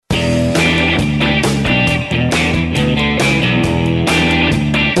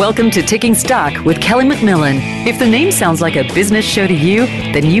Welcome to Taking Stock with Kelly McMillan. If the name sounds like a business show to you,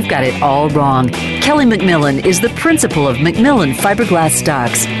 then you've got it all wrong. Kelly McMillan is the principal of McMillan Fiberglass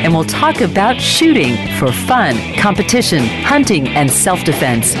Stocks and will talk about shooting for fun, competition, hunting, and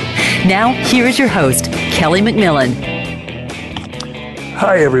self-defense. Now, here is your host, Kelly McMillan.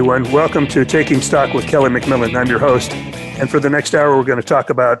 Hi, everyone. Welcome to Taking Stock with Kelly McMillan. I'm your host. And for the next hour, we're going to talk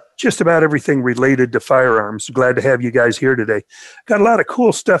about just about everything related to firearms. Glad to have you guys here today. Got a lot of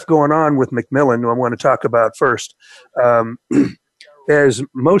cool stuff going on with McMillan I want to talk about first. As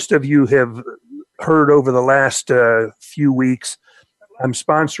most of you have heard over the last few weeks, I'm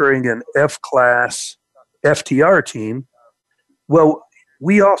sponsoring an F-Class FTR team. Well,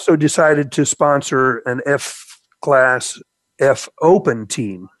 we also decided to sponsor an F-Class F-Open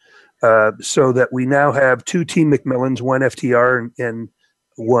team. So that we now have two Team McMillans, one FTR and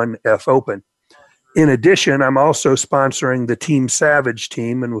one F-Open. In addition, I'm also sponsoring the Team Savage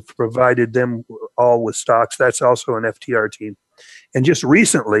team, and we've provided them all with stocks. That's also an FTR team. And just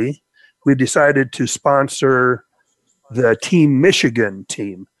recently, we decided to sponsor the Team Michigan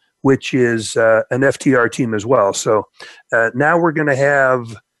team, which is an FTR team as well. So now we're going to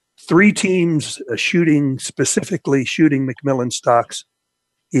have three teams specifically shooting McMillan stocks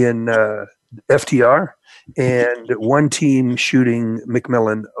in FTR, and one team shooting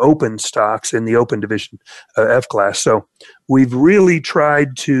McMillan Open stocks in the Open Division F-Class. So we've really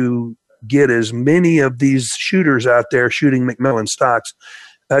tried to get as many of these shooters out there shooting McMillan stocks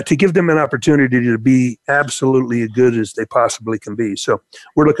to give them an opportunity to be absolutely as good as they possibly can be. So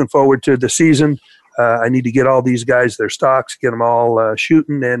we're looking forward to the season. I need to get all these guys their stocks, get them all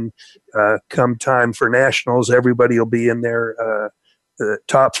shooting, and come time for nationals, everybody will be in their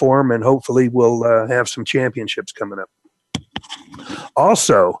top form, and hopefully we'll have some championships coming up.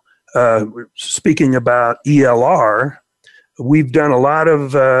 Also, speaking about ELR, we've done a lot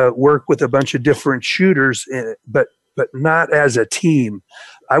of work with a bunch of different shooters, but not as a team.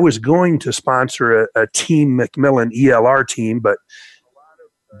 I was going to sponsor a Team McMillan ELR team, but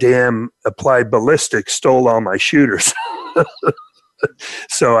damn Applied Ballistics stole all my shooters.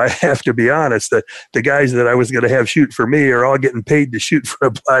 So I have to be honest, the guys that I was going to have shoot for me are all getting paid to shoot for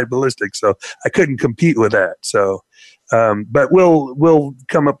Applied Ballistics. So I couldn't compete with that. So, but we'll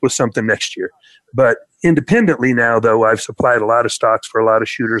come up with something next year. But independently now, though, I've supplied a lot of stocks for a lot of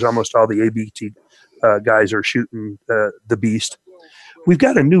shooters. Almost all the ABT guys are shooting the Beast. We've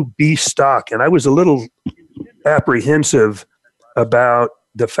got a new Beast stock, and I was a little apprehensive about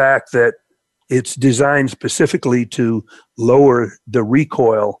the fact that it's designed specifically to lower the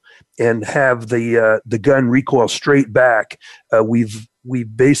recoil and have the gun recoil straight back. We've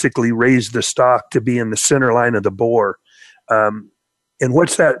basically raised the stock to be in the center line of the bore. And what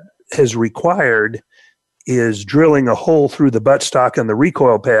that has required is drilling a hole through the buttstock and the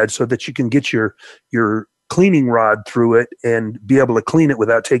recoil pad so that you can get your cleaning rod through it and be able to clean it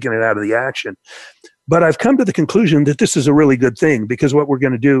without taking it out of the action. But I've come to the conclusion that this is a really good thing, because what we're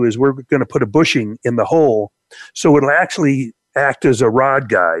going to do is we're going to put a bushing in the hole, so it'll actually act as a rod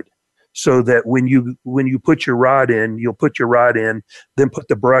guide, so that when you put your rod in, you'll put your rod in, then put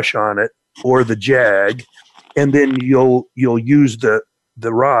the brush on it or the jag, and then you'll use the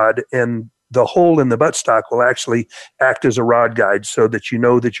rod, and the hole in the buttstock will actually act as a rod guide, so that you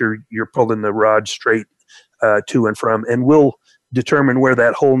know that you're pulling the rod straight to and from, and we'll determine where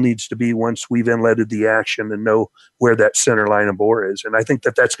that hole needs to be once we've inletted the action and know where that center line of bore is. And I think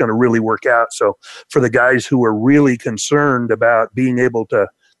that that's going to really work out. So for the guys who are really concerned about being able to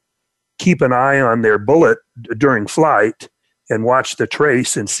keep an eye on their bullet during flight and watch the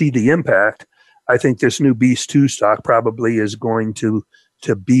trace and see the impact, I think this new Beast 2 stock probably is going to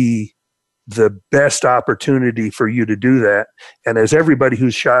be the best opportunity for you to do that. And as everybody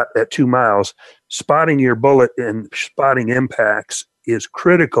who's shot at 2 miles, spotting your bullet and spotting impacts is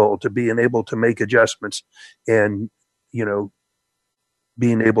critical to being able to make adjustments and,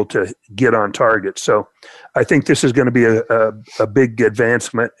 being able to get on target. So I think this is going to be a big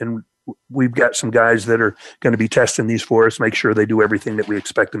advancement, and we've got some guys that are going to be testing these for us, make sure they do everything that we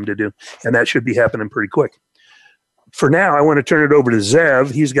expect them to do. And that should be happening pretty quick. For now, I want to turn it over to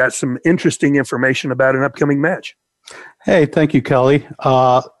Zev. He's got some interesting information about an upcoming match. Hey, thank you, Kelly.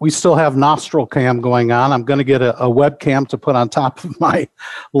 We still have nostril cam going on. I'm going to get a webcam to put on top of my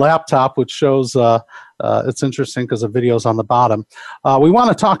laptop, which shows it's interesting because the video's on the bottom. We want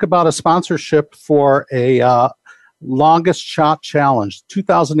to talk about a sponsorship for a longest shot challenge.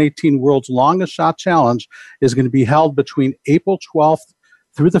 2018 World's Longest Shot Challenge is going to be held between April 12th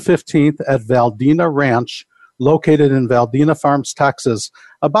through the 15th at Valdina Ranch, located in Valdina Farms, Texas,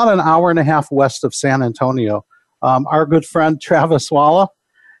 about an hour and a half west of San Antonio. Our good friend Travis Walla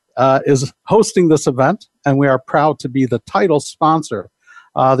is hosting this event, and we are proud to be the title sponsor.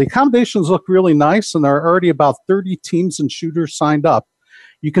 The accommodations look really nice, and there are already about 30 teams and shooters signed up.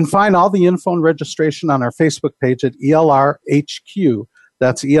 You can find all the info and registration on our Facebook page at ELRHQ.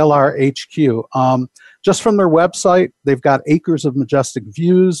 That's ELRHQ. Just from their website, they've got acres of majestic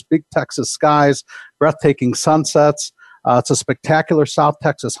views, big Texas skies, breathtaking sunsets. It's a spectacular South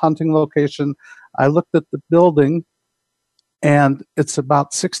Texas hunting location. I looked at the building, and it's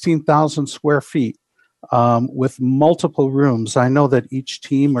about 16,000 square feet with multiple rooms. I know that each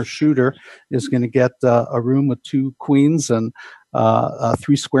team or shooter is going to get a room with 2 queens and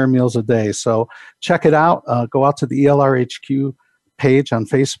 3 square meals a day. So check it out. Go out to the ELRHQ page on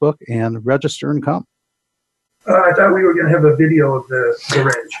Facebook and register and come. I thought we were going to have a video of the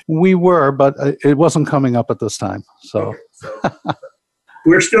range. We were, but it wasn't coming up at this time. So, okay,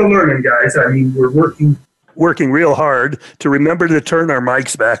 we're still learning, guys. I mean, we're working real hard to remember to turn our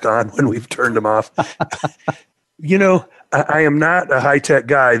mics back on when we've turned them off. You know, I am not a high-tech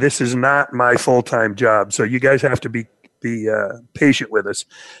guy. This is not my full-time job, so you guys have to be patient with us.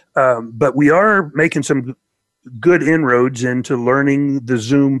 But we are making some good inroads into learning the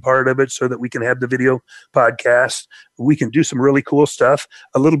Zoom part of it so that we can have the video podcast. We can do some really cool stuff.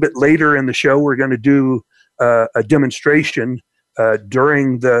 A little bit later in the show, we're going to do a demonstration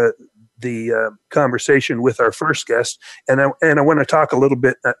during the conversation with our first guest. And I want to talk a little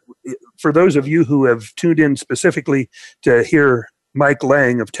bit, for those of you who have tuned in specifically to hear Mike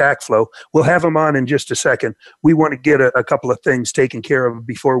Lang of Tacflow. We'll have him on in just a second. We want to get a couple of things taken care of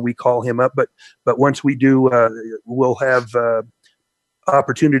before we call him up. But once we do, we'll have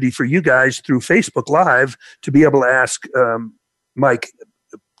opportunity for you guys through Facebook Live to be able to ask Mike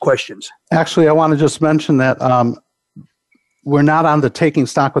questions. Actually, I want to just mention that we're not on the Taking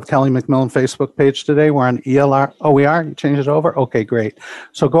Stock with Kelly McMillan Facebook page today. We're on ELR. Oh, we are? You changed it over? Okay, great.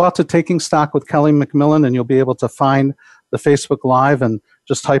 So go out to Taking Stock with Kelly McMillan, and you'll be able to find the Facebook Live and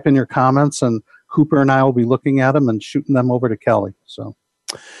just type in your comments, and Hooper and I will be looking at them and shooting them over to Kelly. So,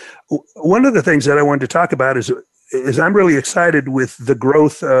 one of the things that I wanted to talk about is I'm really excited with the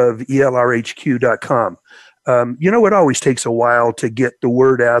growth of ELRHQ.com. You know, it always takes a while to get the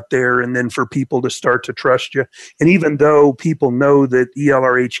word out there and then for people to start to trust you. And even though people know that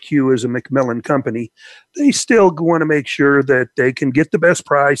ELRHQ is a McMillan company, they still want to make sure that they can get the best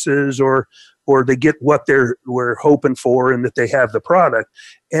prices or they get what we're hoping for and that they have the product.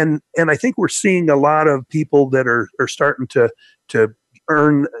 And I think we're seeing a lot of people that are starting to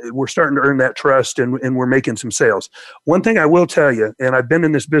earn that trust, and we're making some sales. One thing I will tell you, and I've been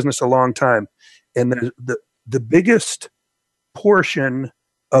in this business a long time, and the biggest portion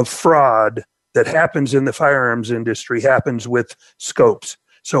of fraud that happens in the firearms industry happens with scopes.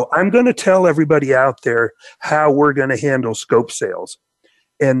 So I'm going to tell everybody out there how we're going to handle scope sales.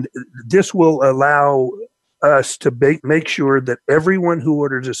 And this will allow us to make sure that everyone who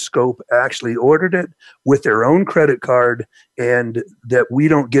orders a scope actually ordered it with their own credit card, and that we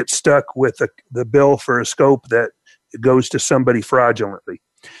don't get stuck with the bill for a scope that goes to somebody fraudulently.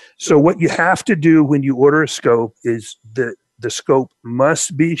 So what you have to do when you order a scope is the scope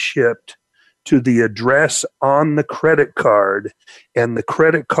must be shipped to the address on the credit card, and the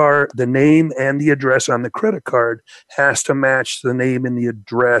credit card, the name and the address on the credit card has to match the name and the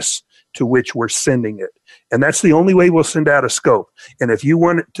address to which we're sending it. And that's the only way we'll send out a scope. And if you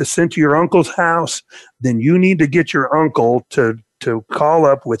want it to send to your uncle's house, then you need to get your uncle to call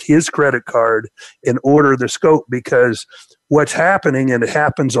up with his credit card and order the scope, because what's happening, and it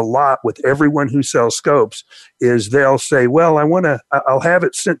happens a lot with everyone who sells scopes, is they'll say, well, I'll have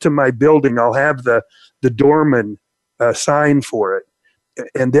it sent to my building. I'll have the doorman sign for it.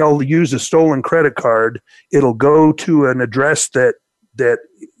 And they'll use a stolen credit card. It'll go to an address that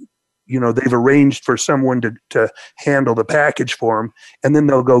you know they've arranged for someone to handle the package for them, and then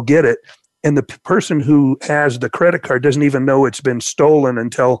they'll go get it. And the person who has the credit card doesn't even know it's been stolen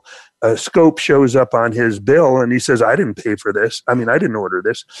until a scope shows up on his bill and he says, I didn't pay for this. I didn't order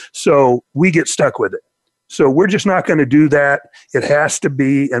this. So we get stuck with it. So we're just not going to do that. It has to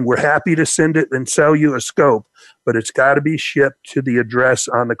be, and we're happy to send it and sell you a scope, but it's got to be shipped to the address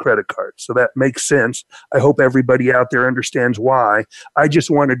on the credit card. So that makes sense. I hope everybody out there understands why. I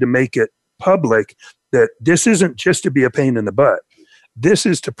just wanted to make it public that this isn't just to be a pain in the butt. This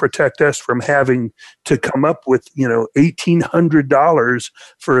is to protect us from having to come up with, $1,800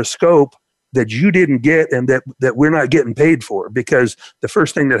 for a scope that you didn't get and that we're not getting paid for. Because the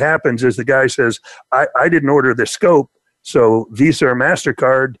first thing that happens is the guy says, I didn't order this scope. So Visa or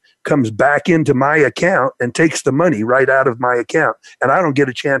MasterCard comes back into my account and takes the money right out of my account. And I don't get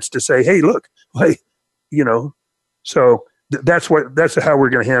a chance to say, hey, look, so that's how we're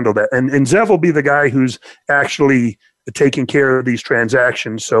going to handle that. And Zev will be the guy who's actually taking care of these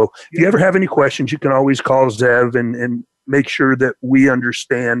transactions. So if you ever have any questions, you can always call Zev and make sure that we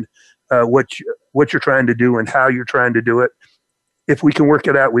understand what you're trying to do and how you're trying to do it. If we can work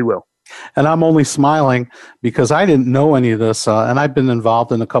it out, we will. And I'm only smiling because I didn't know any of this, and I've been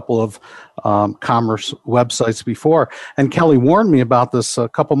involved in a couple of commerce websites before. And Kelly warned me about this a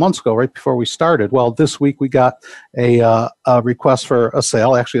couple months ago, right before we started. Well, this week we got a request for a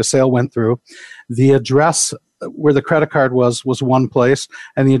sale. Actually, a sale went through. The address where the credit card was one place,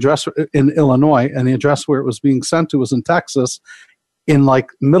 and the address in Illinois, and the address where it was being sent to was in Texas, in like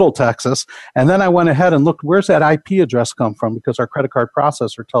Middle Texas. And then I went ahead and looked, where's that IP address come from? Because our credit card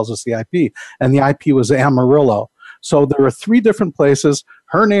processor tells us the IP. And the IP was Amarillo. So there were 3 different places.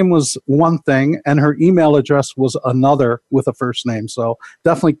 Her name was one thing, and her email address was another with a first name. So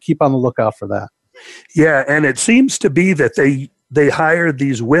definitely keep on the lookout for that. Yeah, and it seems to be that they hired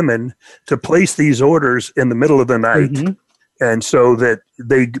these women to place these orders in the middle of the night. Mm-hmm. And so that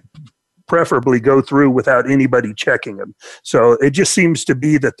they preferably go through without anybody checking them. So it just seems to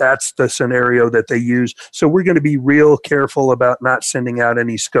be that that's the scenario that they use. So we're going to be real careful about not sending out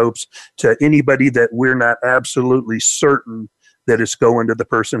any scopes to anybody that we're not absolutely certain that it's going to the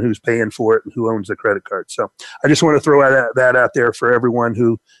person who's paying for it and who owns the credit card. So I just want to throw that out there for everyone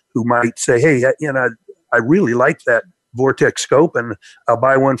who might say, hey, I really like that Vortex scope and I'll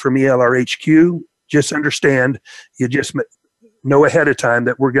buy one from ELRHQ. Just understand, you just know ahead of time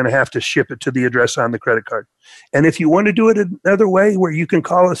that we're going to have to ship it to the address on the credit card. And if you want to do it another way where you can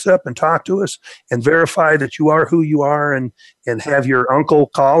call us up and talk to us and verify that you are who you are and have your uncle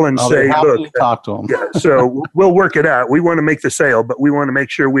call and say, look, talk to him. Yeah, so we'll work it out. We want to make the sale, but we want to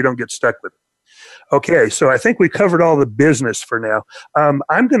make sure we don't get stuck with it. Okay, so I think we covered all the business for now.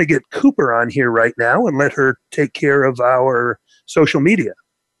 I'm going to get Cooper on here right now and let her take care of our social media.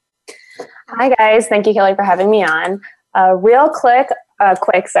 Hi, guys. Thank you, Kelly, for having me on. Real quick,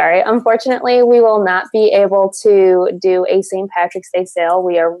 unfortunately, we will not be able to do a St. Patrick's Day sale.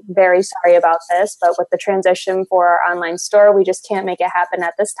 We are very sorry about this, but with the transition for our online store, we just can't make it happen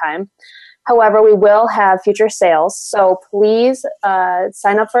at this time. However, we will have future sales, so please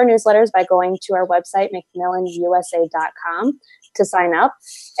sign up for our newsletters by going to our website, McMillanUSA.com, to sign up.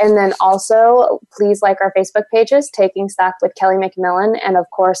 And then also, please like our Facebook pages, Taking Stock with Kelly McMillan, and of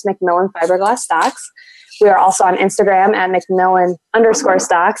course, McMillan Fiberglass Stocks. We are also on Instagram at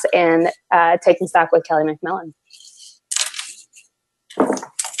McMillan_stocks and Taking Stock with Kelly McMillan.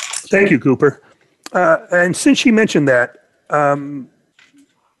 Thank you, Cooper. And since she mentioned that,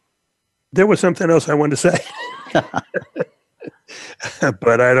 there was something else I wanted to say,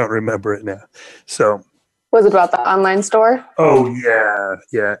 but I don't remember it now. So, was it about the online store? Oh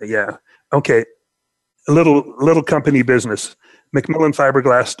yeah. Okay, a little company business. McMillan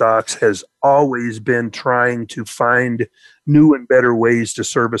Fiberglass Stocks has always been trying to find new and better ways to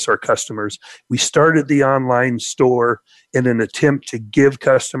service our customers. We started the online store in an attempt to give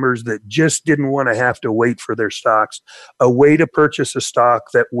customers that just didn't want to have to wait for their stocks a way to purchase a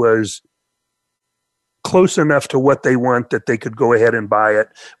stock that was close enough to what they want that they could go ahead and buy it.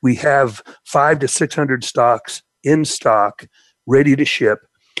 We have 500 to 600 stocks in stock, ready to ship.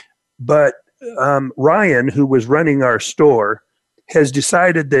 But Ryan, who was running our store, has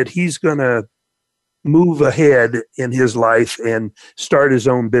decided that he's going to move ahead in his life and start his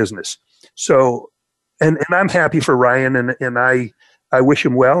own business. So, and I'm happy for Ryan, and I wish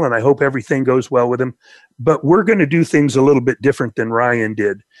him well, and I hope everything goes well with him. But we're going to do things a little bit different than Ryan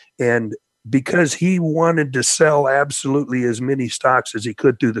did. And because he wanted to sell absolutely as many stocks as he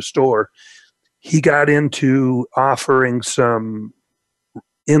could through the store, he got into offering some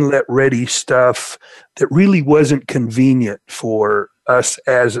inlet ready stuff that really wasn't convenient for us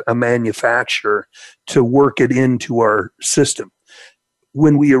as a manufacturer to work it into our system.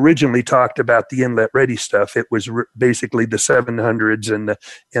 When we originally talked about the inlet ready stuff, it was basically the 700s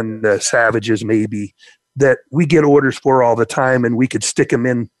and the Savages maybe that we get orders for all the time, and we could stick them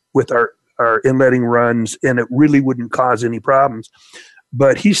in with our inletting runs and it really wouldn't cause any problems.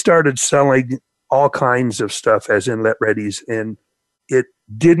 But he started selling all kinds of stuff as inlet readies, and it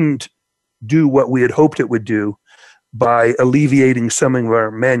didn't do what we had hoped it would do by alleviating some of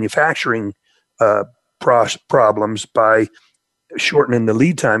our manufacturing problems by shortening the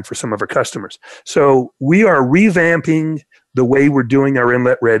lead time for some of our customers. So we are revamping the way we're doing our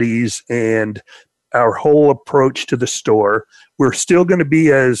inlet readies and our whole approach to the store. We're still going to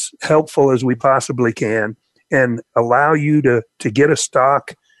be as helpful as we possibly can and allow you to get a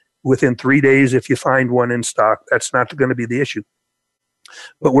stock within 3 days if you find one in stock. That's not going to be the issue.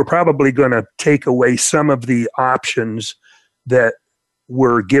 But we're probably going to take away some of the options that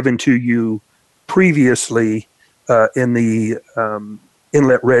were given to you previously in the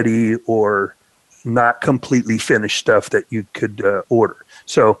inlet ready or not completely finished stuff that you could order.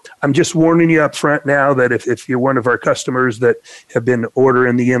 So I'm just warning you up front now that if you're one of our customers that have been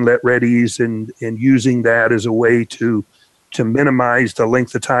ordering the inlet readies and using that as a way to minimize the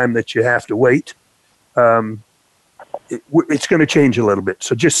length of time that you have to wait, it's going to change a little bit.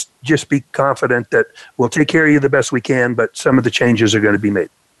 So just be confident that we'll take care of you the best we can, but some of the changes are going to be made.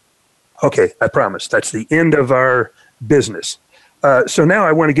 Okay, I promise. That's the end of our business. So now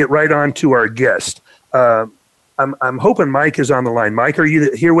I want to get right on to our guest. I'm hoping Mike is on the line. Mike, are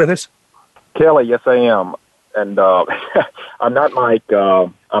you here with us? Kelly, yes, I am. And I'm not Mike.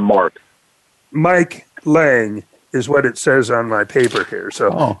 I'm Mark. Mike Lang is what it says on my paper here.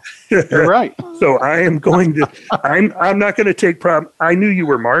 So you're right. So I am going to. I'm not going to take problem. I knew you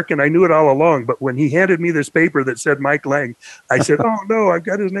were Mark, and I knew it all along. But when he handed me this paper that said Mike Lang, I said, "Oh no, I've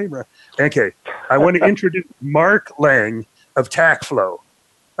got his name wrong." Okay, I want to introduce Mark Lang of Tacflow.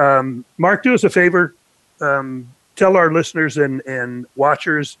 Mark, do us a favor. Tell our listeners and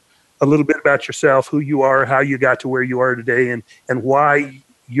watchers a little bit about yourself, who you are, how you got to where you are today, and why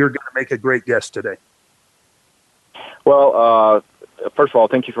you're going to make a great guest today. Well, first of all,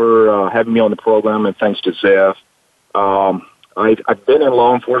 thank you for having me on the program, and thanks to Zev. I've been in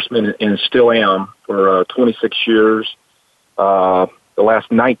law enforcement and still am for 26 years. The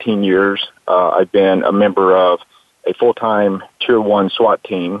last 19 years, I've been a member of a full-time Tier 1 SWAT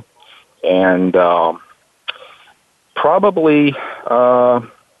team, and probably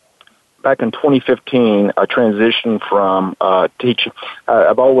back in 2015, I transitioned from teaching.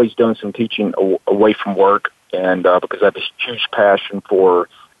 I've always done some teaching away from work, and because I have a huge passion for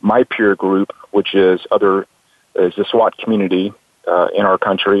my peer group, which is the SWAT community in our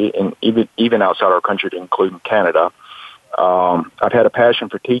country, and even outside our country, including Canada. I've had a passion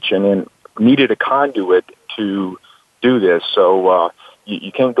for teaching and needed a conduit to do this. So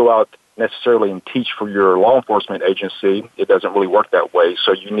you can't go out necessarily and teach for your law enforcement agency. It doesn't really work that way.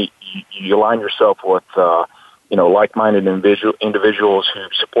 So you align yourself with like-minded individuals who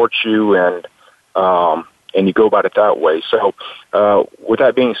support you, and you go about it that way. So with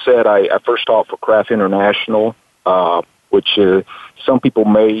that being said, I first taught for Craft International, which some people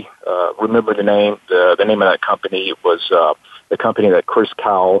may remember the name. The name of that company. It was the company that Chris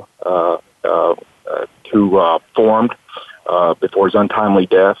Cowell who formed before his untimely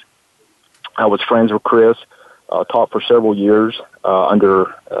death. I was friends with Chris, taught for several years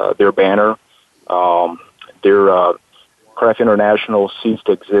under their banner. Their Craft International ceased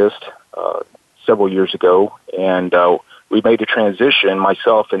to exist several years ago, and we made a transition,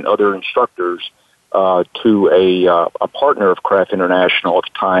 myself and other instructors, to a partner of Craft International at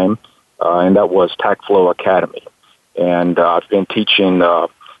the time, and that was Tacflow Academy. And I've been teaching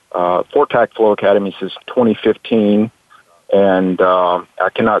for Tacflow Academy since 2015, and I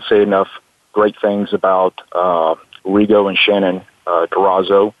cannot say enough great things about Rigo and Shannon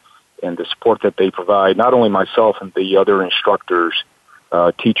Durazo and the support that they provide, not only myself and the other instructors,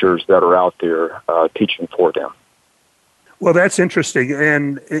 teachers that are out there teaching for them. Well, that's interesting.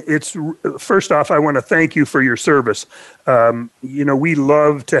 And it's, first off, I want to thank you for your service. We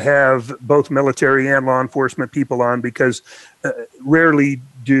love to have both military and law enforcement people on because rarely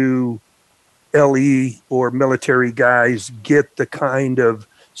do LE or military guys get the kind of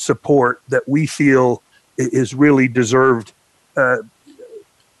support that we feel is really deserved.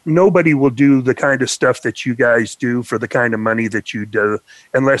 Nobody will do the kind of stuff that you guys do for the kind of money that you do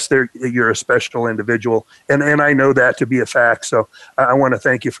unless you're a special individual. And I know that to be a fact. So I want to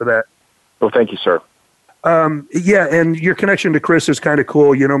thank you for that. Well, thank you, sir. Yeah, and your connection to Chris is kind of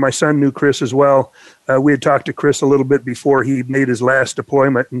cool. My son knew Chris as well. We had talked to Chris a little bit before he made his last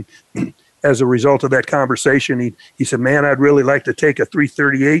deployment. And as a result of that conversation, he said, man, I'd really like to take a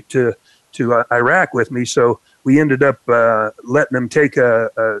 338 to Iraq with me. So we ended up letting him take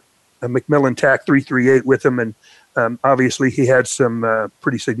a Macmillan TAC 338 with him, and obviously he had some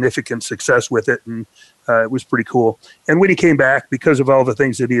pretty significant success with it, and it was pretty cool. And when he came back, because of all the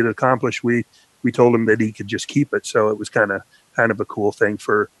things that he had accomplished, we told him that he could just keep it. So it was kind of a cool thing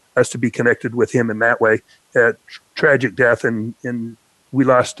for us to be connected with him in that way. Tragic death, and we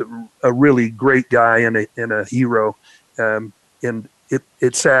lost a really great guy and a hero, and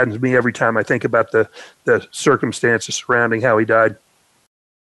it saddens me every time I think about the circumstances surrounding how he died.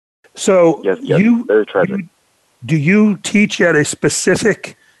 So yes, very tragic. Do you teach at a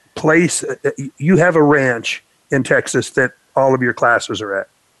specific place? You have a ranch in Texas that all of your classes are at.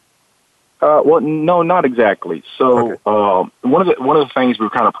 Well, no, not exactly. So okay. One of the things we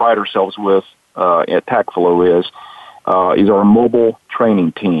kind of pride ourselves with at Tacflow is is our mobile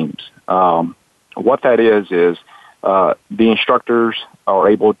training teams. What that is the instructors are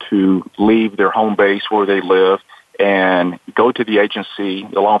able to leave their home base where they live and go to the agency,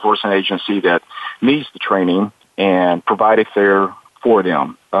 the law enforcement agency that needs the training, and provide it there for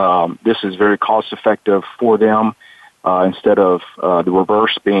them. This is very cost effective for them instead of the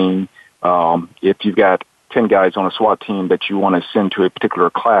reverse being if you've got 10 guys on a SWAT team that you want to send to a particular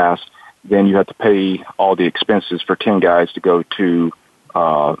class, then you have to pay all the expenses for 10 guys to go to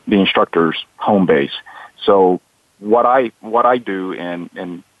the instructor's home base. So what I do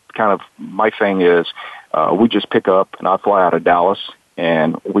and kind of my thing is we just pick up and I fly out of Dallas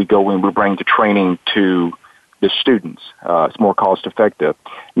and we go in, we bring the training to the students. It's more cost effective.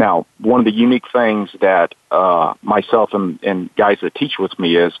 Now, one of the unique things that myself and guys that teach with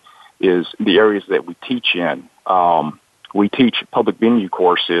me is the areas that we teach in. We teach public venue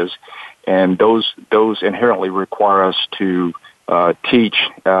courses, and those inherently require us to teach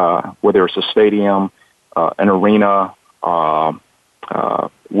whether it's a stadium, an arena.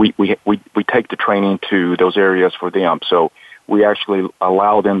 We take the training to those areas for them. So we actually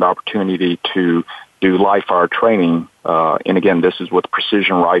allow them the opportunity to do live fire training, and again, this is with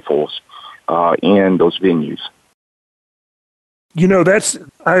precision rifles in those venues. You know,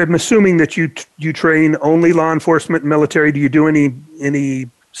 I'm assuming that you train only law enforcement and military. Do you do any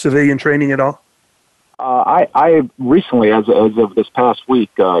civilian training at all? I recently, as of this past week,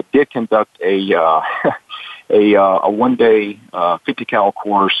 did conduct a one-day 50 cal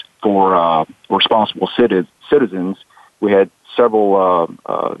course for responsible citizens. We had several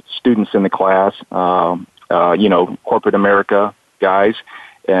students in the class, corporate America guys,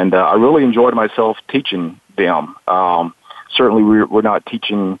 and I really enjoyed myself teaching them. Certainly, we're not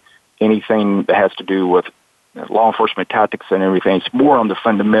teaching anything that has to do with law enforcement tactics and everything. It's more on the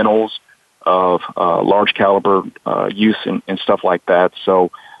fundamentals of large caliber use and stuff like that.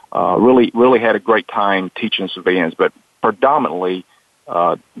 So really had a great time teaching civilians, but predominantly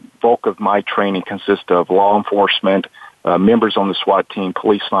bulk of my training consists of law enforcement, members on the SWAT team,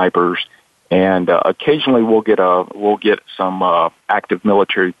 police snipers, and occasionally we'll get some active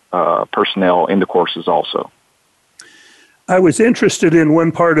military personnel in the courses also. I was interested in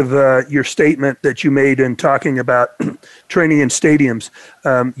one part of your statement that you made in talking about training in stadiums.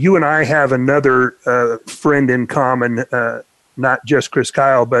 You and I have another friend in common, not just Chris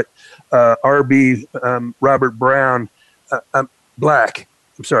Kyle, but RB Robert Brown,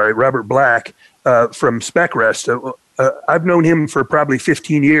 Robert Black from Spec Rest. I've known him for probably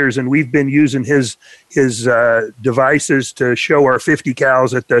 15 years, and we've been using his devices to show our 50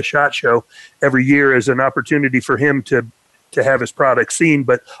 cals at the SHOT Show every year as an opportunity for him to have his product seen,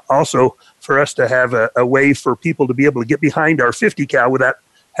 but also for us to have a way for people to be able to get behind our 50 cal without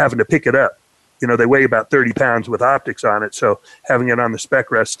having to pick it up. You know, they weigh about 30 pounds with optics on it, so having it on the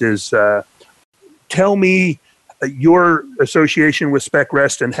Spec Rest is... tell me your association with Spec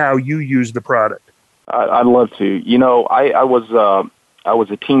Rest and how you use the product. I'd love to. You know, I was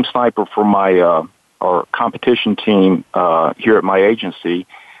a team sniper for my our competition team here at my agency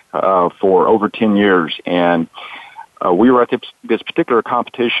for over 10 years, and we were at this particular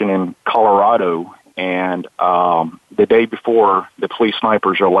competition in Colorado, and the day before, the police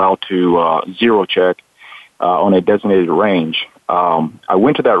snipers are allowed to zero check on a designated range. I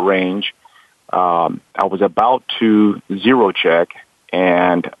went to that range. I was about to zero check,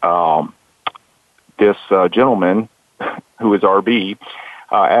 and this gentleman, who is RB,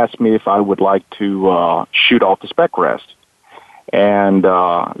 asked me if I would like to shoot off the Spec Rest. And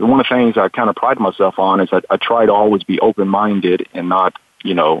one of the things I kind of pride myself on is I try to always be open-minded and not,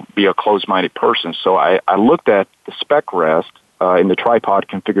 be a closed-minded person. So I looked at the Spec Rest in the tripod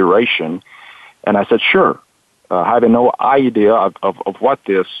configuration, and I said, sure, having no idea of what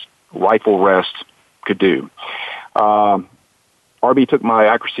this rifle rest could do. RB took my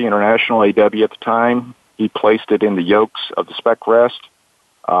Accuracy International AW at the time. He placed it in the yokes of the Spec Rest.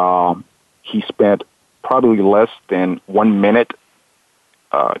 He spent probably less than 1 minute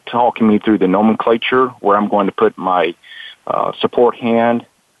talking me through the nomenclature, where I'm going to put my support hand,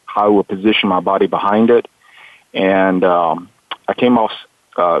 how I will position my body behind it. And I came off,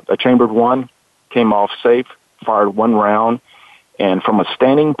 I chambered one, came off safe, fired one round, and from a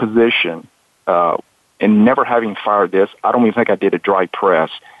standing position, and never having fired this, I don't even think I did a dry press.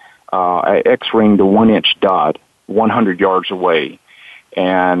 I X-ringed a 1-inch dot 100 yards away,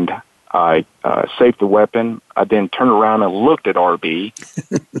 and I saved the weapon. I then turned around and looked at RB,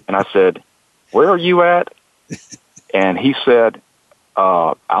 and I said, "Where are you at?" And he said,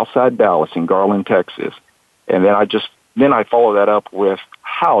 "Outside Dallas in Garland, Texas." And then I followed that up with,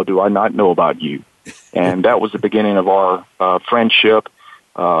 "How do I not know about you?" And that was the beginning of our friendship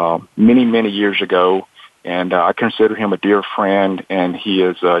many, many years ago. And I consider him a dear friend, and he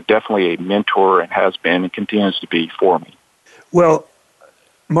is definitely a mentor and has been and continues to be for me. Well,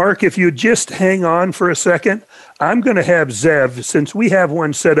 Mark, if you just hang on for a second, I'm going to have Zev, since we have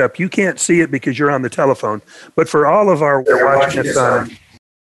one set up. You can't see it because you're on the telephone, but for all of our watching us on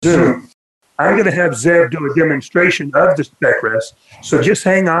Zoom, I'm going to have Zev do a demonstration of the spec rest. So just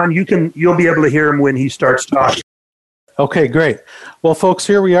hang on. You'll be able to hear him when he starts talking. Okay, great. Well, folks,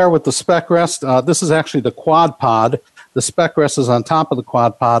 here we are with the spec rest. This is actually the quad pod. The spec rest is on top of the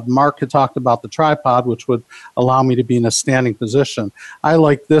quad pod. Mark had talked about the tripod, which would allow me to be in a standing position. I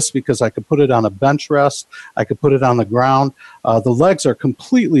like this because I could put it on a bench rest. I could put it on the ground. The legs are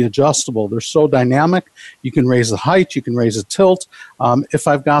completely adjustable. They're so dynamic. You can raise the height. You can raise the tilt. If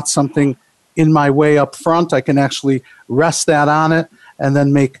I've got something in my way up front, I can actually rest that on it and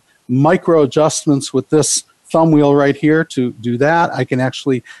then make micro adjustments with this thumb wheel right here to do that. I can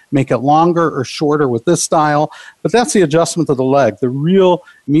actually make it longer or shorter with this style, but that's the adjustment of the leg. The real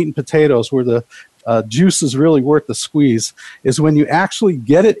meat and potatoes, where the juice is really worth the squeeze, is when you actually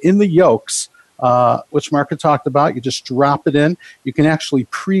get it in the yokes, which Mark had talked about. You just drop it in. You can actually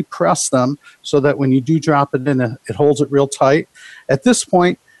pre-press them so that when you do drop it in, it holds it real tight. At this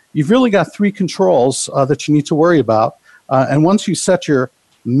point, you've really got three controls that you need to worry about. And once you set your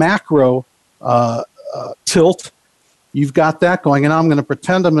macro tilt, you've got that going. And I'm going to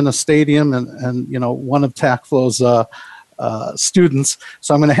pretend I'm in a stadium and one of Tacflow's students.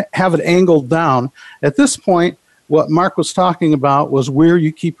 So I'm going to have it angled down. At this point, what Mark was talking about was where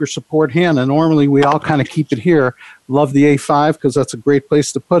you keep your support hand. And normally we all kind of keep it here. Love the A5 because that's a great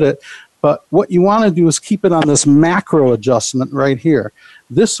place to put it. But what you want to do is keep it on this macro adjustment right here.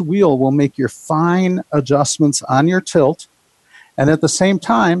 This wheel will make your fine adjustments on your tilt. And at the same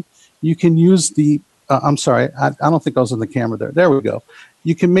time, you can use the I'm sorry, I don't think I was in the camera there. There we go.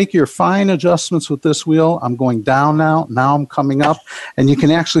 You can make your fine adjustments with this wheel. I'm going down now. Now I'm coming up. And you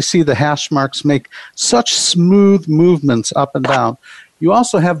can actually see the hash marks make such smooth movements up and down. You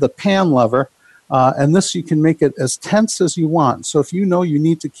also have the pan lever, and this you can make it as tense as you want. So if you know you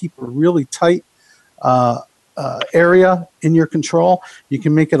need to keep a really tight area in your control, you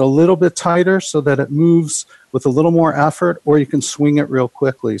can make it a little bit tighter so that it moves with a little more effort, or you can swing it real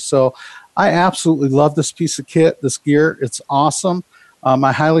quickly. So I absolutely love this piece of kit, this gear. It's awesome.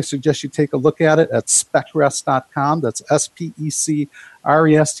 I highly suggest you take a look at it at specrest.com. That's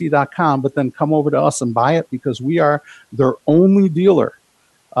SPECREST.com. But then come over to us and buy it because we are their only dealer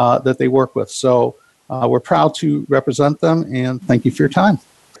that they work with. So we're proud to represent them, and thank you for your time.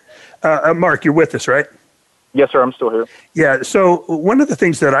 Mark, you're with us, right? Yes, sir. I'm still here. Yeah. So one of the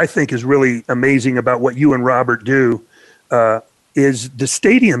things that I think is really amazing about what you and Robert do is the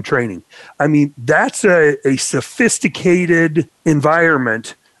stadium training. I mean, that's a sophisticated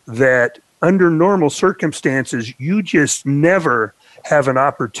environment that under normal circumstances, you just never have an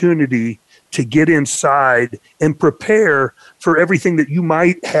opportunity to get inside and prepare for everything that you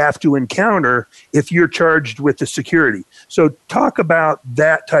might have to encounter if you're charged with the security. So talk about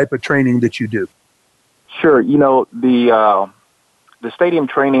that type of training that you do. Sure. The stadium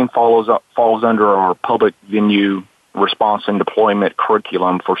training falls under our public venue response and deployment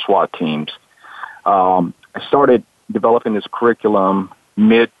curriculum for SWAT teams. I started developing this curriculum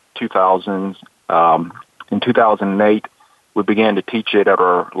mid-2000s. In 2008, we began to teach it at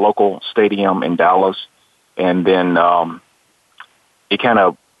our local stadium in Dallas, and then it kind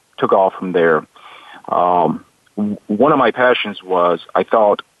of took off from there. One of my passions was, I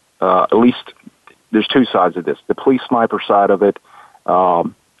thought, at least there's two sides of this. The police sniper side of it,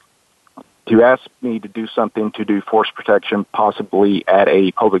 to ask me to do something to do force protection, possibly at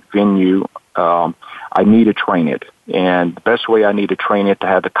a public venue, I need to train it. And the best way I need to train it to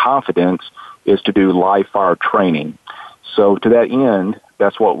have the confidence is to do live fire training. So to that end,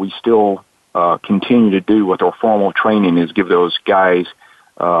 that's what we still continue to do with our formal training, is give those guys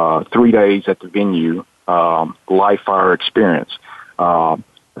 3 days at the venue live fire experience.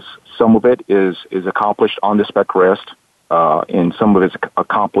 Some of it is accomplished on the spec rest, and some of it's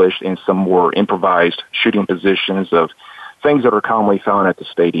accomplished in some more improvised shooting positions of things that are commonly found at the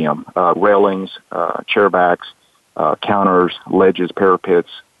stadium, railings, chairbacks, counters, ledges, parapets,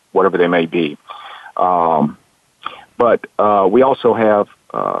 whatever they may be. But we also have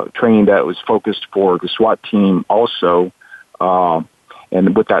training that was focused for the SWAT team also,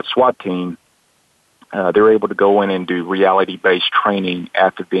 and with that SWAT team, they're able to go in and do reality-based training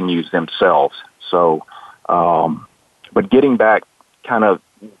at the venues themselves. So, but getting back kind of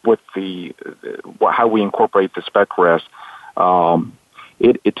with how we incorporate the spec rest,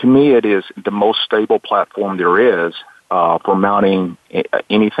 to me, it is the most stable platform there is for mounting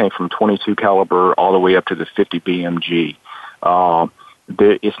anything from 22 caliber all the way up to the 50 BMG.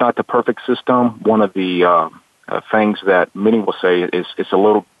 It's not the perfect system. One of the things that many will say is it's a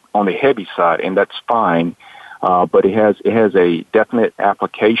little on the heavy side, and that's fine. But it has a definite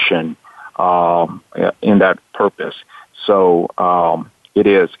application in that purpose. So it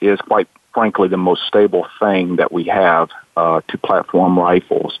is quite frankly the most stable thing that we have to platform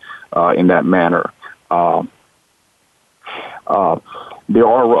rifles in that manner. There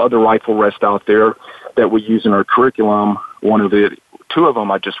are other rifle rests out there that we use in our curriculum. Two of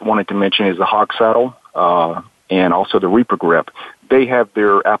them I just wanted to mention is the hog saddle and also the Reaper grip. They have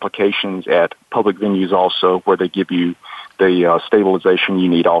their applications at public venues also, where they give you the stabilization you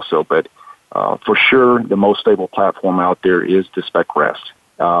need also. But for sure, the most stable platform out there is the Spec Rest,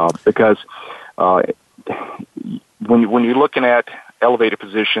 because when you're looking at elevated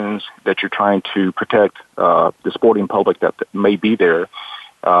positions that you're trying to protect the sporting public that may be there,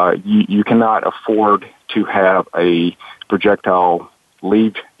 you cannot afford to have a projectile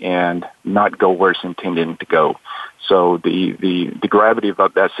leave and not go where it's intended to go. So the gravity of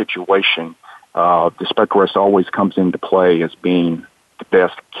that situation, the Spec Rest always comes into play as being the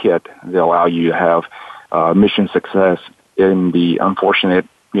best kit that allow you to have mission success in the unfortunate,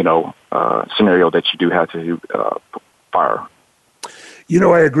 scenario that you do have to fire.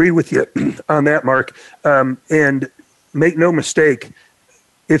 I agree with you on that, Mark. And make no mistake,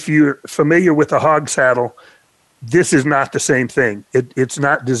 if you're familiar with a hog saddle, this is not the same thing. It's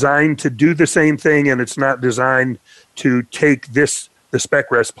not designed to do the same thing, and it's not designed to take the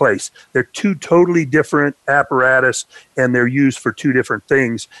Spec Rest place. They're two totally different apparatus, and they're used for two different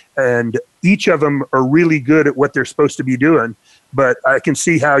things. And each of them are really good at what they're supposed to be doing, but I can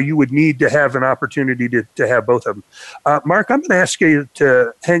see how you would need to have an opportunity to have both of them. Mark, I'm going to ask you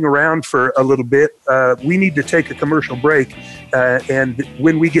to hang around for a little bit. We need to take a commercial break, and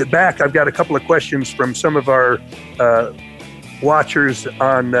when we get back, I've got a couple of questions from some of our watchers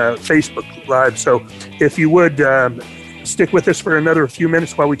on Facebook Live. So if you would stick with us for another few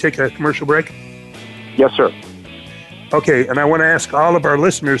minutes while we take a commercial break. Yes, sir. Okay, and I want to ask all of our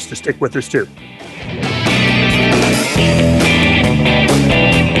listeners to stick with us too.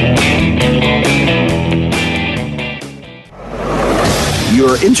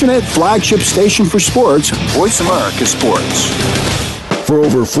 Your internet flagship station for sports, Voice America Sports. For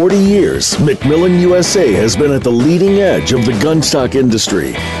over 40 years, McMillan USA has been at the leading edge of the gun stock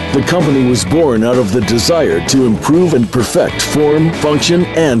industry. The company was born out of the desire to improve and perfect form, function,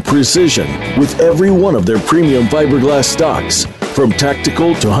 and precision with every one of their premium fiberglass stocks. From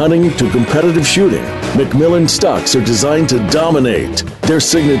tactical to hunting to competitive shooting, McMillan stocks are designed to dominate. Their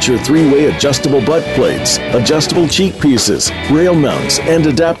signature 3-way adjustable butt plates, adjustable cheek pieces, rail mounts, and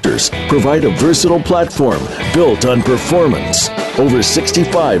adapters provide a versatile platform built on performance. Over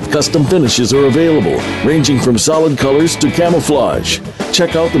 65 custom finishes are available, ranging from solid colors to camouflage.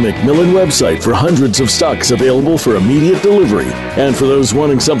 Check out the McMillan website for hundreds of stocks available for immediate delivery. And for those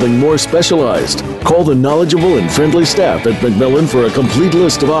wanting something more specialized, call the knowledgeable and friendly staff at McMillan for a complete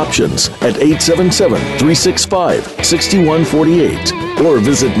list of options at 877-365-6148 or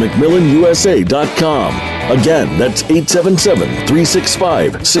visit McMillanUSA.com. Again, that's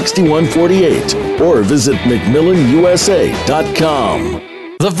 877-365-6148 or visit McMillanUSA.com.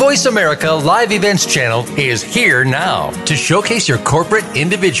 The Voice America Live Events channel is here now to showcase your corporate,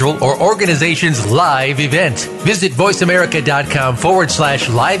 individual, or organization's live event. Visit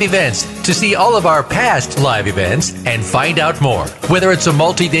voiceamerica.com/live events to see all of our past live events and find out more. Whether it's a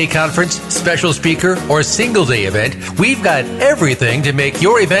multi-day conference, special speaker, or single-day event, we've got everything to make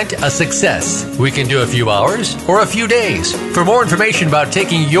your event a success. We can do a few hours or a few days. For more information about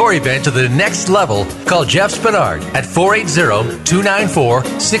taking your event to the next level, call Jeff Spinard at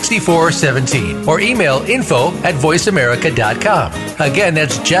 480-294-6417 or email info@voiceamerica.com. Again,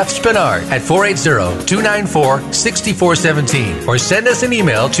 that's Jeff Spinard at 480-294-6417 or send us an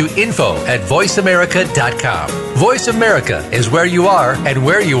email to info@voiceamerica.com. Voice America is where you are and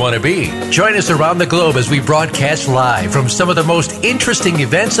where you want to be. Join us around the globe as we broadcast live from some of the most interesting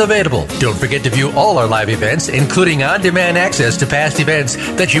events available. Don't forget to view all our live events, including on-demand access to past events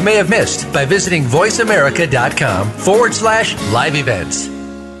that you may have missed by visiting voiceamerica.com/live events.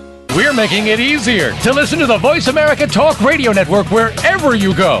 We're making it easier to listen to the Voice America Talk Radio Network wherever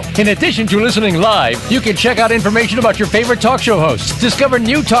you go. In addition to listening live, you can check out information about your favorite talk show hosts, discover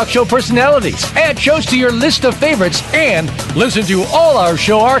new talk show personalities, add shows to your list of favorites, and listen to all our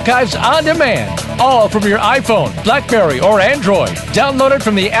show archives on demand. All from your iPhone, BlackBerry, or Android. Download it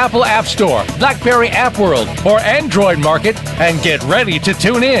from the Apple App Store, BlackBerry App World, or Android Market, and get ready to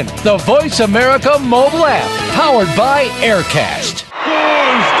tune in. The Voice America mobile app, powered by Aircast.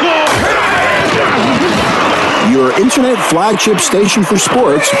 Your internet flagship station for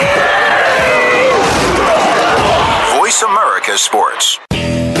sports. Voice America Sports.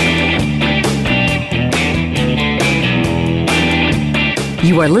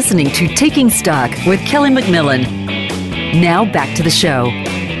 You are listening to Taking Stock with Kelly McMillan. Now back to the show.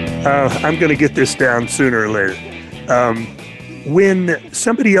 I'm going to get this down sooner or later. When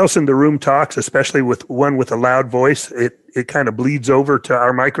somebody else in the room talks, especially with one with a loud voice, it kind of bleeds over to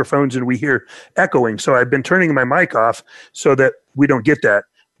our microphones and we hear echoing. So I've been turning my mic off so that we don't get that.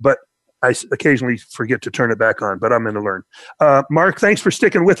 But I occasionally forget to turn it back on, but I'm going to learn. Mark, thanks for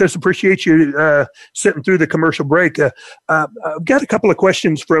sticking with us. Appreciate you sitting through the commercial break. I've got a couple of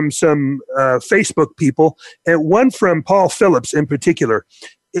questions from some Facebook people, and one from Paul Phillips in particular.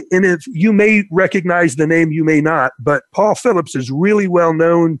 And if you may recognize the name, you may not, but Paul Phillips is really well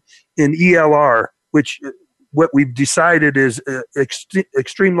known in ELR, which what we've decided is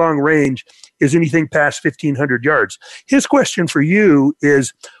extreme long range is anything past 1,500 yards. His question for you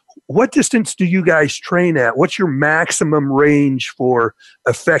is, what distance do you guys train at? What's your maximum range for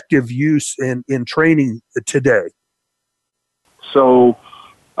effective use in training today? So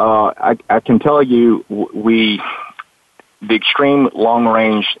I can tell you the extreme long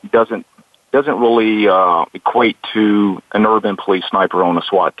range doesn't really equate to an urban police sniper on a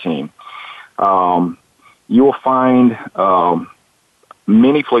SWAT team. You will find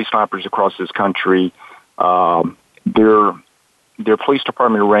many police snipers across this country. Their police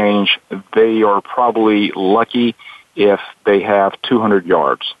department range, they are probably lucky if they have 200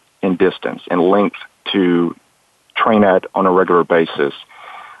 yards in distance and length to train at on a regular basis.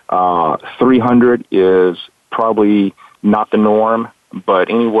 300 is probably not the norm, but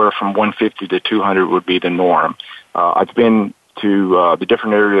anywhere from 150 to 200 would be the norm. I've been to the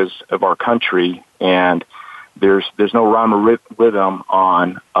different areas of our country, and there's no rhyme or rhythm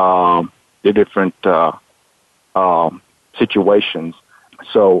on the different situations.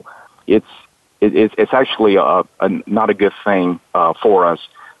 So it's actually not a good thing for us.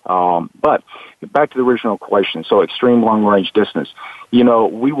 But back to the original question. So extreme long range distance. We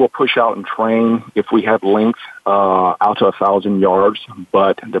will push out and train if we have length out to 1,000 yards,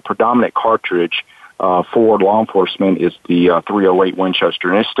 but the predominant cartridge for law enforcement is the .308 Winchester,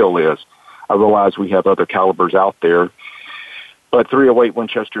 and it still is. I realize we have other calibers out there, but .308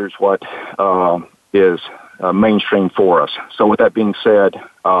 Winchester is what is mainstream for us. So with that being said,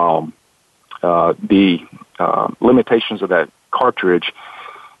 the limitations of that cartridge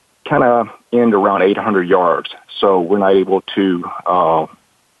kind of end around 800 yards. So we're not able to,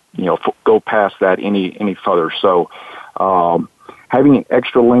 go past that any further. So having an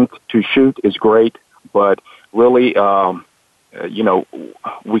extra length to shoot is great, but really,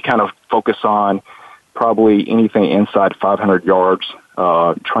 we kind of focus on probably anything inside 500 yards,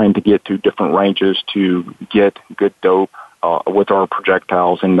 trying to get to different ranges to get good dope with our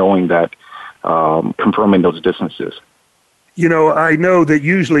projectiles and knowing that, confirming those distances. I know that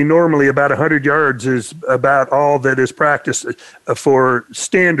normally about 100 yards is about all that is practiced for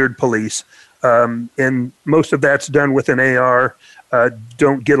standard police. And most of that's done with an AR.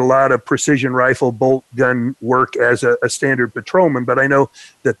 Don't get a lot of precision rifle bolt gun work as a standard patrolman, but I know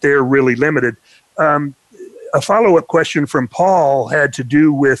that they're really limited. A follow-up question from Paul had to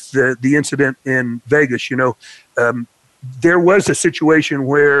do with the incident in Vegas. There was a situation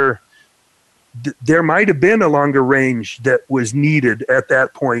where there might have been a longer range that was needed at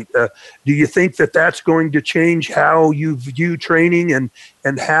that point. Do you think that that's going to change how you view training and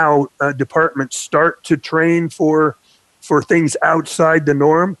how departments start to train for things outside the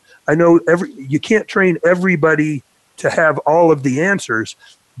norm? I know you can't train everybody to have all of the answers,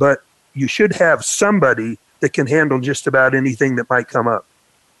 but you should have somebody that can handle just about anything that might come up.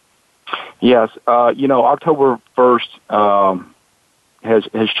 Yes. October 1st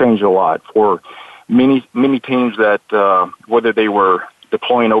has changed a lot for many teams that whether they were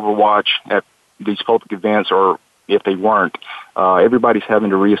deploying Overwatch at these public events or if they weren't, everybody's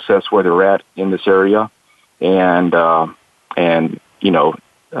having to reassess where they're at in this area and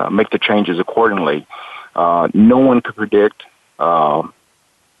make the changes accordingly. No one could predict,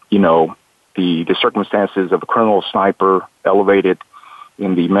 the circumstances of a criminal sniper, elevated,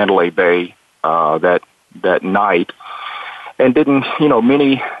 in the Mandalay Bay that night, and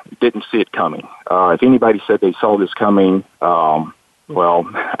many didn't see it coming. If anybody said they saw this coming, well,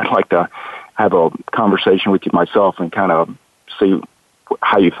 I'd like to have a conversation with you myself and kind of see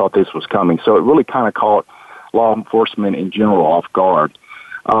how you thought this was coming. So it really kind of caught law enforcement in general off guard.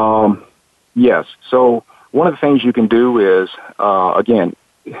 Yes. So one of the things you can do is, again,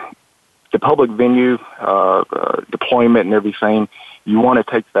 the public venue deployment and everything, you want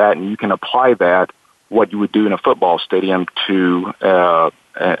to take that and you can apply that, what you would do in a football stadium, to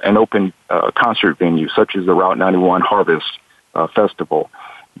an open concert venue, such as the Route 91 Harvest Festival.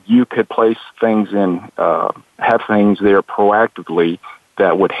 You could place things have things there proactively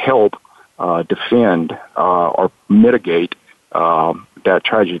that would help defend or mitigate that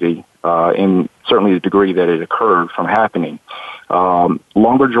tragedy in certainly the degree that it occurred from happening.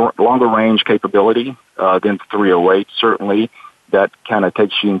 Longer range capability than 308, certainly. That kind of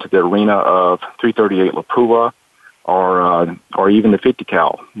takes you into the arena of 338 Lapua or even the 50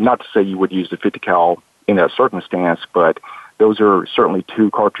 cal. Not to say you would use the 50 cal in that circumstance, but those are certainly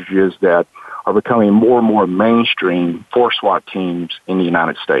two cartridges that are becoming more and more mainstream for SWAT teams in the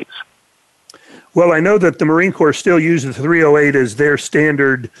United States. Well, I know that the Marine Corps still uses the 308 as their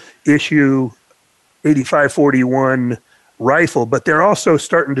standard issue 8541 rifle, but they're also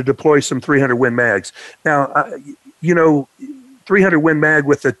starting to deploy some 300 Win mags. Now, 300 Win mag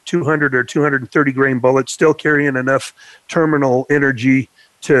with a 200 or 230 grain bullet still carrying enough terminal energy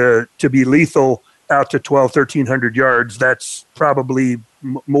to be lethal out to 1,1300 yards. That's probably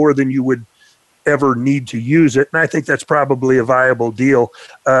more than you would ever need to use it, and I think that's probably a viable deal.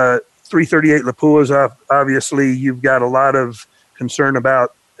 338 Lapuas, obviously, you've got a lot of concern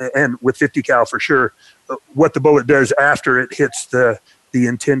about, and with 50 cal for sure, what the bullet does after it hits the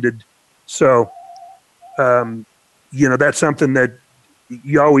intended. So, that's something that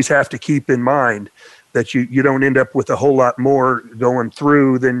you always have to keep in mind, that you don't end up with a whole lot more going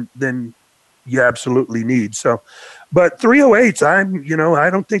through than you absolutely need. So, but 308s, I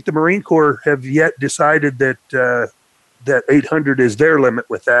don't think the Marine Corps have yet decided that 800 is their limit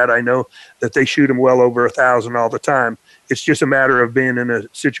with that. I know that they shoot them well over 1,000 all the time. It's just a matter of being in a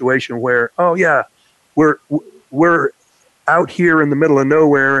situation where, we're out here in the middle of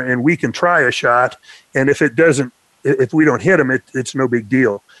nowhere and we can try a shot. And if we don't hit them, it's no big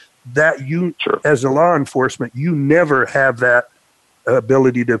deal. That as a law enforcement, you never have that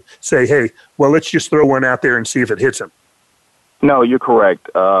ability to say, hey, well, let's just throw one out there and see if it hits them. No, you're correct.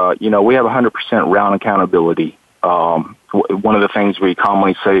 We have 100% round accountability. One of the things we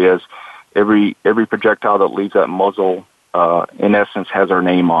commonly say is every projectile that leaves that muzzle, in essence, has our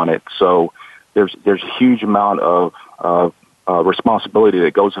name on it. So there's a huge amount of responsibility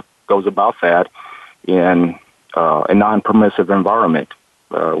that goes about that in a non-permissive environment,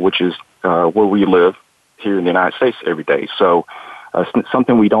 which is where we live here in the United States every day. So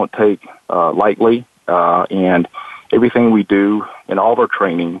something we don't take lightly, and everything we do in all of our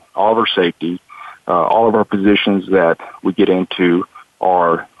training, all of our safety, all of our positions that we get into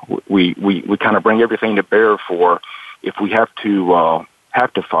we kind of bring everything to bear for, if we have to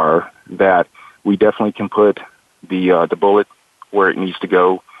fire, that we definitely can put the bullet where it needs to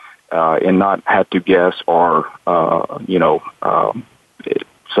go, and not have to guess or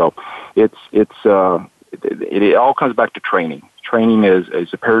so it all comes back to training. Training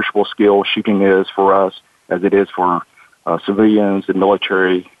is a perishable skill. Shooting is for us as it is for civilians and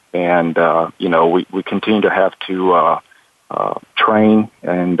military. And, we continue to have to train.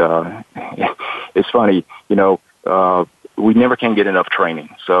 And it's funny, we never can get enough training.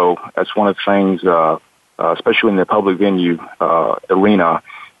 So that's one of the things, especially in the public venue arena,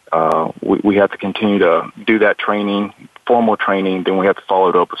 we have to continue to do that training, formal training. Then we have to follow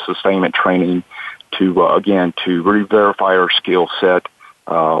it up with sustainment training to re-verify our skill set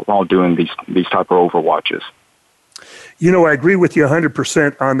while doing these type of overwatches. I agree with you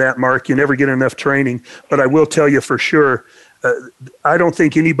 100% on that, Mark. You never get enough training, but I will tell you for sure, I don't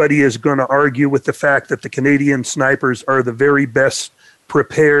think anybody is going to argue with the fact that the Canadian snipers are the very best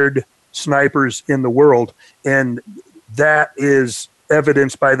prepared snipers in the world. And that is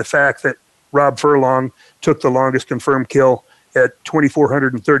evidenced by the fact that Rob Furlong took the longest confirmed kill at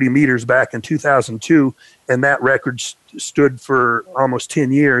 2,430 meters back in 2002, and that record stood for almost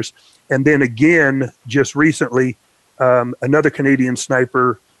 10 years. And then again, just recently, another Canadian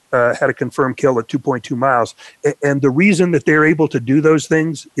sniper had a confirmed kill at 2.2 miles. And the reason that they're able to do those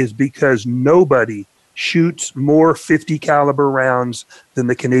things is because nobody shoots more 50 caliber rounds than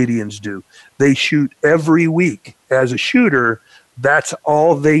the Canadians do. They shoot every week. As a shooter, that's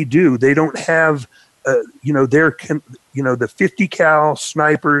all they do. They don't have the 50 cal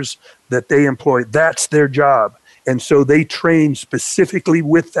snipers that they employ, that's their job. And so they train specifically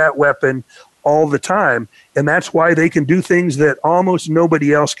with that weapon all the time. And that's why they can do things that almost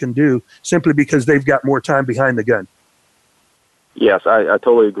nobody else can do, simply because they've got more time behind the gun. Yes, I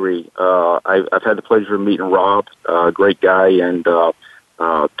totally agree. I've had the pleasure of meeting Rob, great guy, and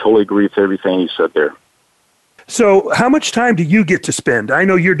totally agree with everything you said there. So how much time do you get to spend? I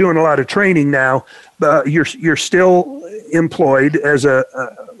know you're doing a lot of training now. You're still employed as a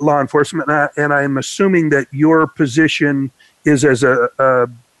law enforcement, and I'm assuming that your position is as a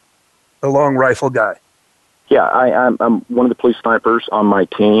long rifle guy. Yeah, I'm one of the police snipers on my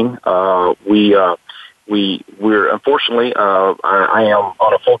team. We're unfortunately, I am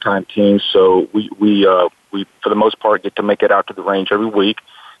on a full-time team, so we for the most part get to make it out to the range every week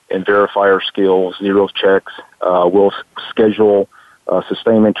and verify our skills, zero checks. We'll schedule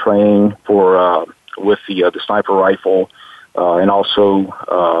sustainment training for with the sniper rifle, and also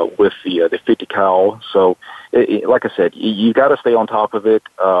with the 50 cal. So, like I said, you got to stay on top of it.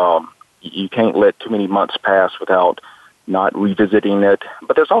 You can't let too many months pass without not revisiting it.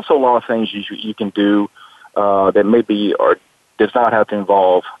 But there's also a lot of things you can do that maybe or does not have to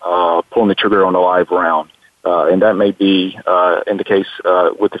involve pulling the trigger on a live round. And that may be, in the case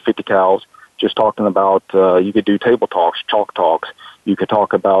with the 50 cals, just talking about you could do table talks, chalk talks. You could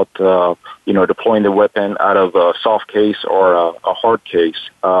talk about, deploying the weapon out of a soft case or a hard case.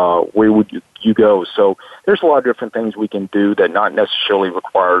 Where would you go? So there's a lot of different things we can do that not necessarily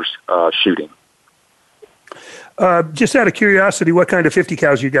requires shooting. Just out of curiosity, what kind of 50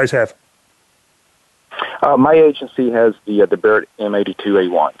 cals you guys have? My agency has the Barrett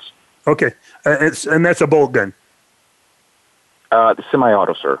M82A1s. Okay, and that's a bolt gun. The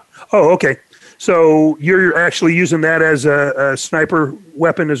semi-auto, sir. Oh, okay. So you're actually using that as a sniper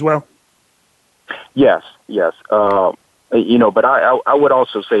weapon as well? Yes. But I would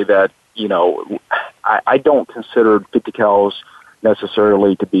also say that, I don't consider 50 cals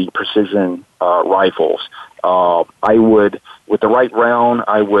necessarily to be precision rifles. I would, with the right round,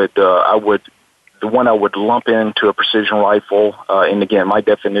 the one I would lump into a precision rifle, and again, my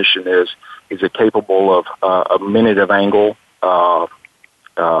definition is it capable of a minute of angle,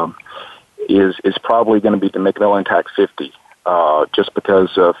 is probably going to be the McMillan TAC 50, just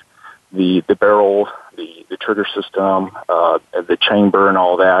because of the barrel, the trigger system, the chamber and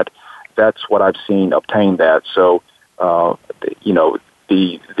all that. That's what I've seen obtain that. So, the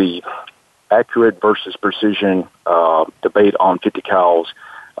accurate versus precision debate on 50 cals,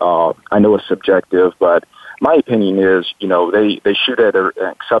 I know it's subjective, but my opinion is, they shoot at an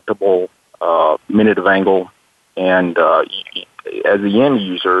acceptable minute of angle, and as the end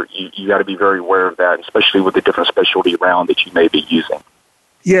user, you got to be very aware of that, especially with the different specialty round that you may be using.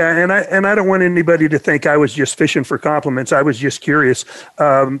 Yeah, and I don't want anybody to think I was just fishing for compliments. I was just curious.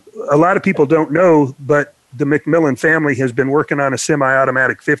 A lot of people don't know, but the McMillan family has been working on a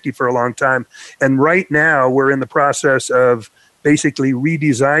semi-automatic 50 for a long time, and right now we're in the process of basically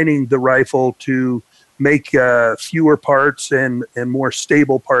redesigning the rifle to make fewer parts and more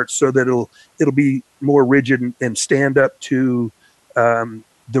stable parts, so that it'll be more rigid and stand up to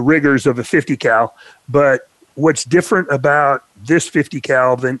the rigors of a 50 cal. But what's different about this 50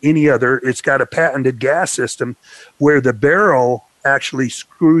 cal than any other, it's got a patented gas system where the barrel actually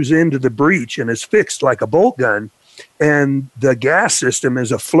screws into the breech and is fixed like a bolt gun. And the gas system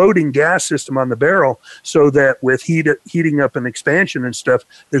is a floating gas system on the barrel, so that with heating up and expansion and stuff,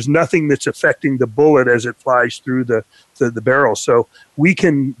 there's nothing that's affecting the bullet as it flies through the barrel. So we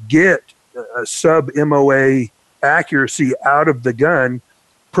can get a sub-MOA accuracy out of the gun,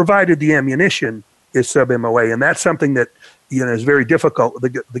 provided the ammunition is sub-MOA. And that's something that is very difficult.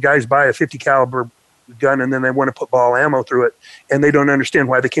 The guys buy a 50 caliber gun and then they want to put ball ammo through it, and they don't understand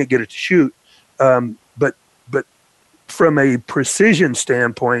why they can't get it to shoot. But from a precision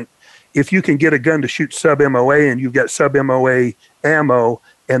standpoint, if you can get a gun to shoot sub-MOA and you've got sub-MOA ammo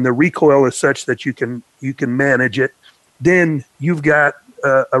and the recoil is such that you can manage it, then you've got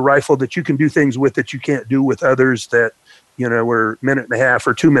a rifle that you can do things with that you can't do with others that, were minute and a half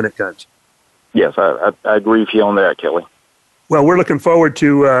or 2 minute guns. Yes, I agree with you on that, Kelly. Well, we're looking forward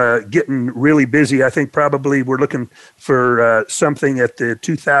to getting really busy. I think probably we're looking for something at the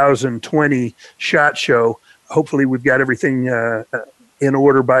 2020 SHOT Show. Hopefully we've got everything in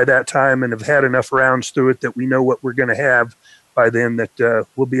order by that time and have had enough rounds through it that we know what we're going to have by then, that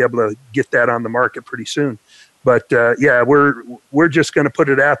we'll be able to get that on the market pretty soon. But we're just going to put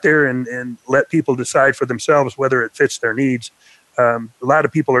it out there and let people decide for themselves whether it fits their needs. A lot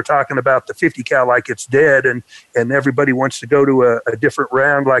of people are talking about the 50 cal like it's dead, and everybody wants to go to a different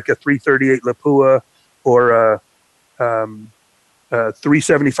round like a 338 Lapua or a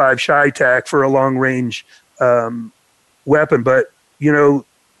 375 Chi-Tac for a long range weapon. But,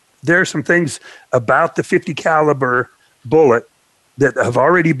 there are some things about the 50 caliber bullet that have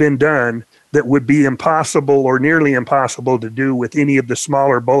already been done that would be impossible or nearly impossible to do with any of the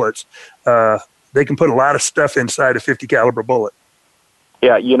smaller bullets. They can put a lot of stuff inside a 50 caliber bullet.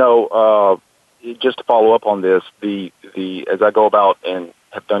 Yeah, just to follow up on this, the as I go about and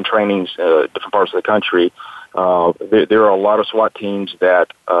have done trainings different parts of the country, there are a lot of SWAT teams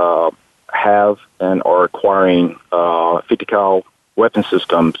that have and are acquiring 50 cal weapon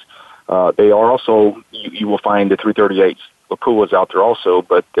systems. They are also, you will find the 338 Lapuas out there also,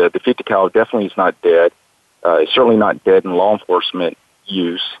 but the 50 cal definitely is not dead. It's certainly not dead in law enforcement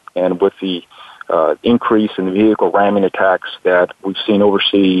use, and with the increase in the vehicle ramming attacks that we've seen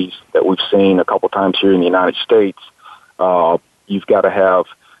overseas, that we've seen a couple times here in the United States, you've got to have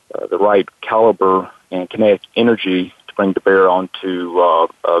the right caliber and kinetic energy to bring to bear onto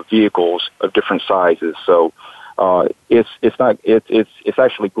vehicles of different sizes. So it's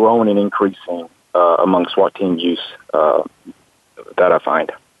actually growing and increasing among SWAT team use that I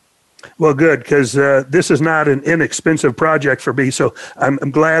find. Well, good, because this is not an inexpensive project for me. So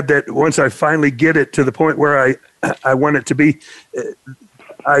I'm glad that once I finally get it to the point where I want it to be,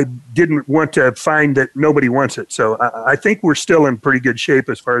 I didn't want to find that nobody wants it. So I think we're still in pretty good shape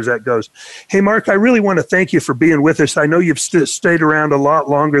as far as that goes. Hey, Mark, I really want to thank you for being with us. I know you've stayed around a lot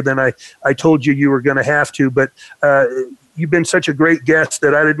longer than I told you were going to have to, but you've been such a great guest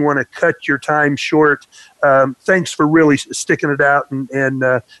that I didn't want to cut your time short. Thanks for really sticking it out,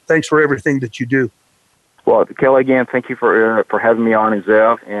 and thanks for everything that you do. Well, Kelly, again, thank you for having me on,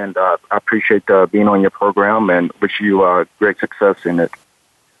 Zev, and I appreciate being on your program and wish you great success in it.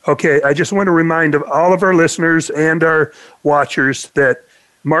 Okay, I just want to remind all of our listeners and our watchers that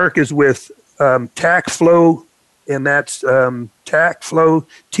Mark is with Tacflow, and that's Tacflow,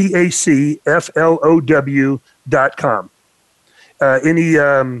 TACFLOW.com.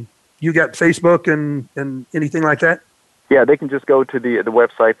 You got Facebook and anything like that? Yeah, they can just go to the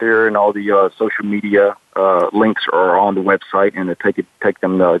website there, and all the social media links are on the website, and take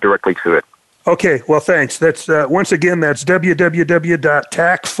them directly to it. Okay, well, thanks. That's once again, that's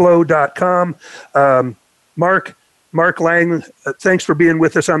www.tacflow.com. Mark Lang, thanks for being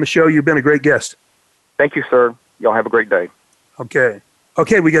with us on the show. You've been a great guest. Thank you, sir. Y'all have a great day. Okay,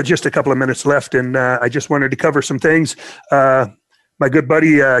 we got just a couple of minutes left, and I just wanted to cover some things. My good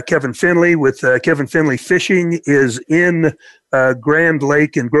buddy Kevin Finley with Kevin Finley Fishing is in Grand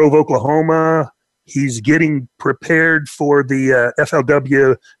Lake in Grove, Oklahoma. He's getting prepared for the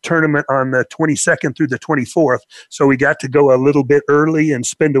FLW tournament on the 22nd through the 24th. So we got to go a little bit early and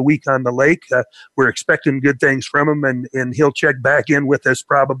spend a week on the lake. We're expecting good things from him, and he'll check back in with us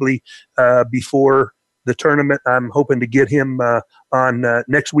probably before the tournament. I'm hoping to get him on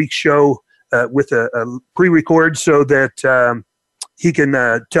next week's show with a pre-record so that he can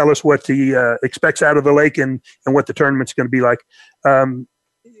tell us what he expects out of the lake and what the tournament's going to be like.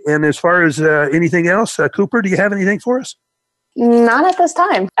 And as far as anything else, Cooper, do you have anything for us? Not at this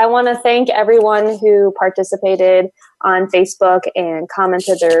time. I want to thank everyone who participated on Facebook and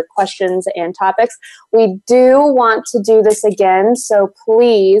commented their questions and topics. We do want to do this again, so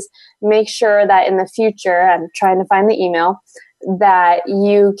please make sure that in the future, I'm trying to find the email, that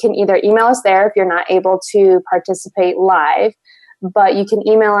you can either email us there if you're not able to participate live, but you can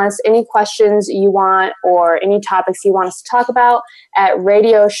email us any questions you want or any topics you want us to talk about at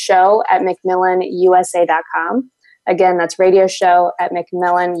radioshow@McMillanUSA.com. Again, that's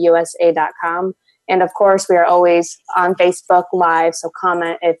radioshow@McMillanUSA.com. And of course, we are always on Facebook Live, so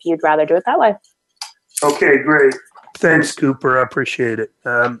comment if you'd rather do it that way. Okay, great. Thanks, Cooper. I appreciate it.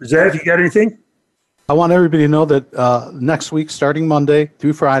 Zev, you got anything? I want everybody to know that next week, starting Monday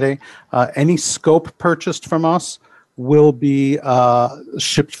through Friday, any scope purchased from us will be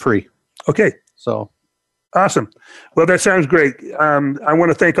shipped free. Okay. So awesome. Well, that sounds great. I want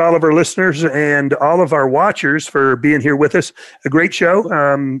to thank all of our listeners and all of our watchers for being here with us. A great show.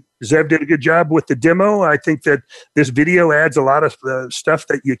 Zev did a good job with the demo. I think that this video adds a lot of stuff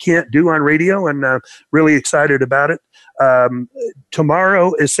that you can't do on radio, and really excited about it.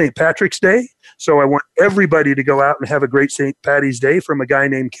 Tomorrow is St. Patrick's Day, so I want everybody to go out and have a great St. Patty's Day from a guy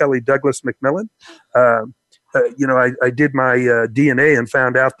named Kelly Douglas McMillan. I did my DNA and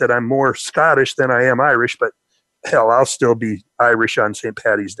found out that I'm more Scottish than I am Irish, but hell, I'll still be Irish on St.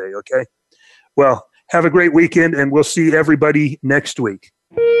 Patty's Day, okay? Well, have a great weekend, and we'll see everybody next week.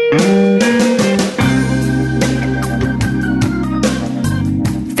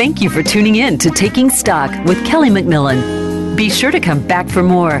 Thank you for tuning in to Taking Stock with Kelly McMillan. Be sure to come back for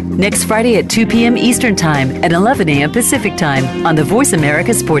more next Friday at 2 p.m. Eastern Time and 11 a.m. Pacific Time on the Voice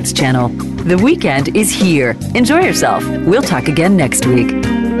America Sports Channel. The weekend is here. Enjoy yourself. We'll talk again next week.